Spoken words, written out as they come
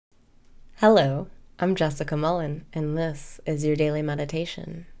Hello, I'm Jessica Mullen, and this is your daily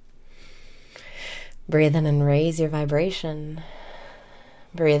meditation. Breathe in and raise your vibration.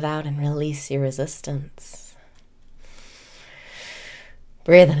 Breathe out and release your resistance.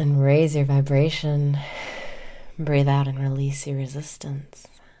 Breathe in and raise your vibration. Breathe out and release your resistance.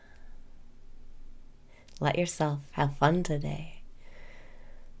 Let yourself have fun today.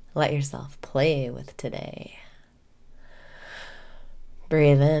 Let yourself play with today.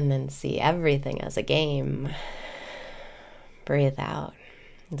 Breathe in and see everything as a game. Breathe out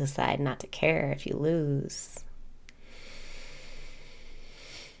and decide not to care if you lose.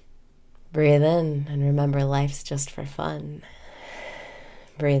 Breathe in and remember life's just for fun.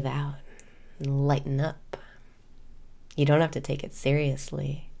 Breathe out and lighten up. You don't have to take it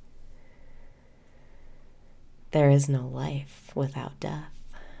seriously. There is no life without death.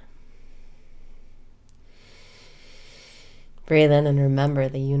 Breathe in and remember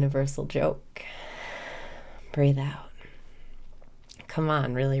the universal joke. Breathe out. Come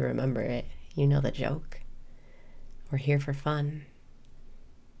on, really remember it. You know the joke. We're here for fun.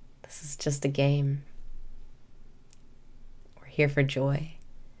 This is just a game. We're here for joy.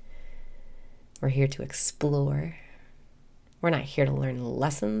 We're here to explore. We're not here to learn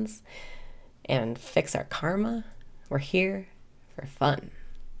lessons and fix our karma. We're here for fun.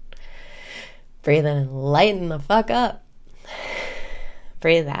 Breathe in and lighten the fuck up.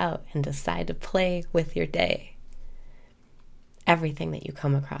 Breathe out and decide to play with your day. Everything that you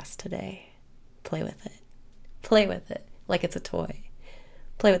come across today, play with it. Play with it like it's a toy.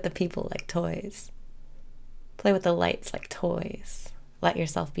 Play with the people like toys. Play with the lights like toys. Let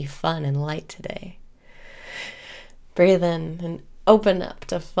yourself be fun and light today. Breathe in and open up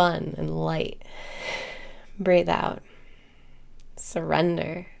to fun and light. Breathe out.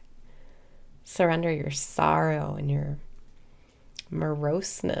 Surrender. Surrender your sorrow and your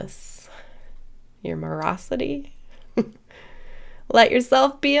moroseness, your morosity. Let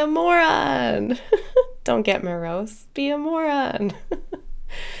yourself be a moron. Don't get morose. Be a moron.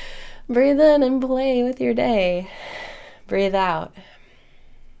 Breathe in and play with your day. Breathe out and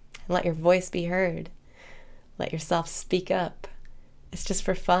let your voice be heard. Let yourself speak up. It's just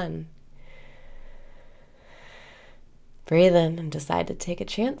for fun. Breathe in and decide to take a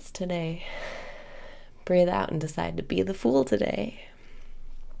chance today. Breathe out and decide to be the fool today.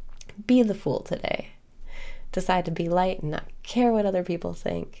 Be the fool today. Decide to be light and not care what other people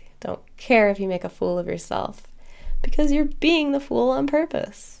think. Don't care if you make a fool of yourself, because you're being the fool on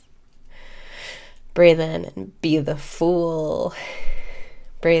purpose. Breathe in and be the fool.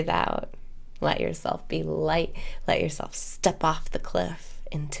 Breathe out. Let yourself be light. Let yourself step off the cliff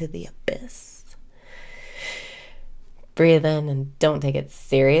into the abyss. Breathe in and don't take it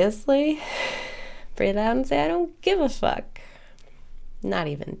seriously. Breathe out and say, I don't give a fuck. Not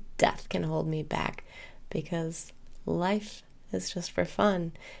even death can hold me back, because life is just for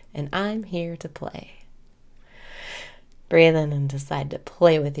fun and I'm here to play. Breathe in and decide to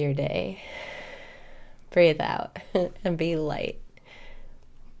play with your day. Breathe out and be light.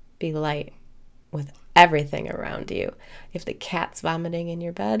 Be light with everything around you. If the cat's vomiting in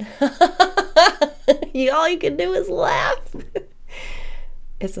your bed, all you can do is laugh.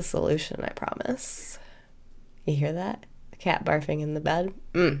 It's a solution, I promise. You hear that? The cat barfing in the bed?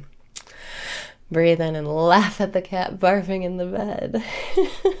 Breathe in and laugh at the cat barfing in the bed.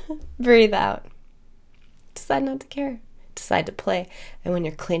 Breathe out. Decide not to care. Decide to play. And when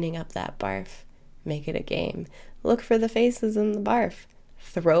you're cleaning up that barf, make it a game. Look for the faces in the barf.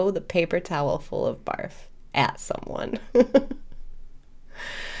 Throw the paper towel full of barf at someone.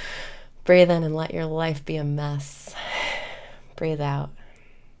 Breathe in and let your life be a mess. Breathe out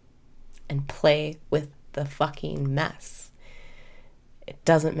and play with the fucking mess. It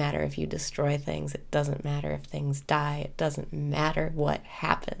doesn't matter if you destroy things. It doesn't matter if things die. It doesn't matter what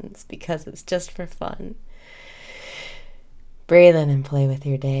happens, because it's just for fun. Breathe in and play with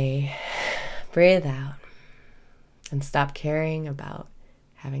your day. Breathe out and stop caring about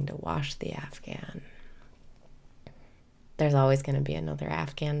having to wash the Afghan. There's always going to be another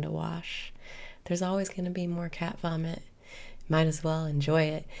Afghan to wash. There's always going to be more cat vomit. Might as well enjoy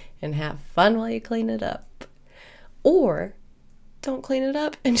it and have fun while you clean it up. Or don't clean it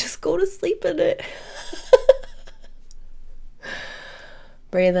up and just go to sleep in it.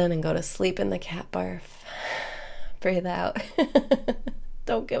 Breathe in and go to sleep in the cat barf. Breathe out.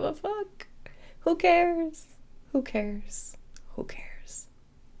 Don't give a fuck. Who cares? Who cares? Who cares?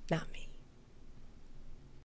 Not me.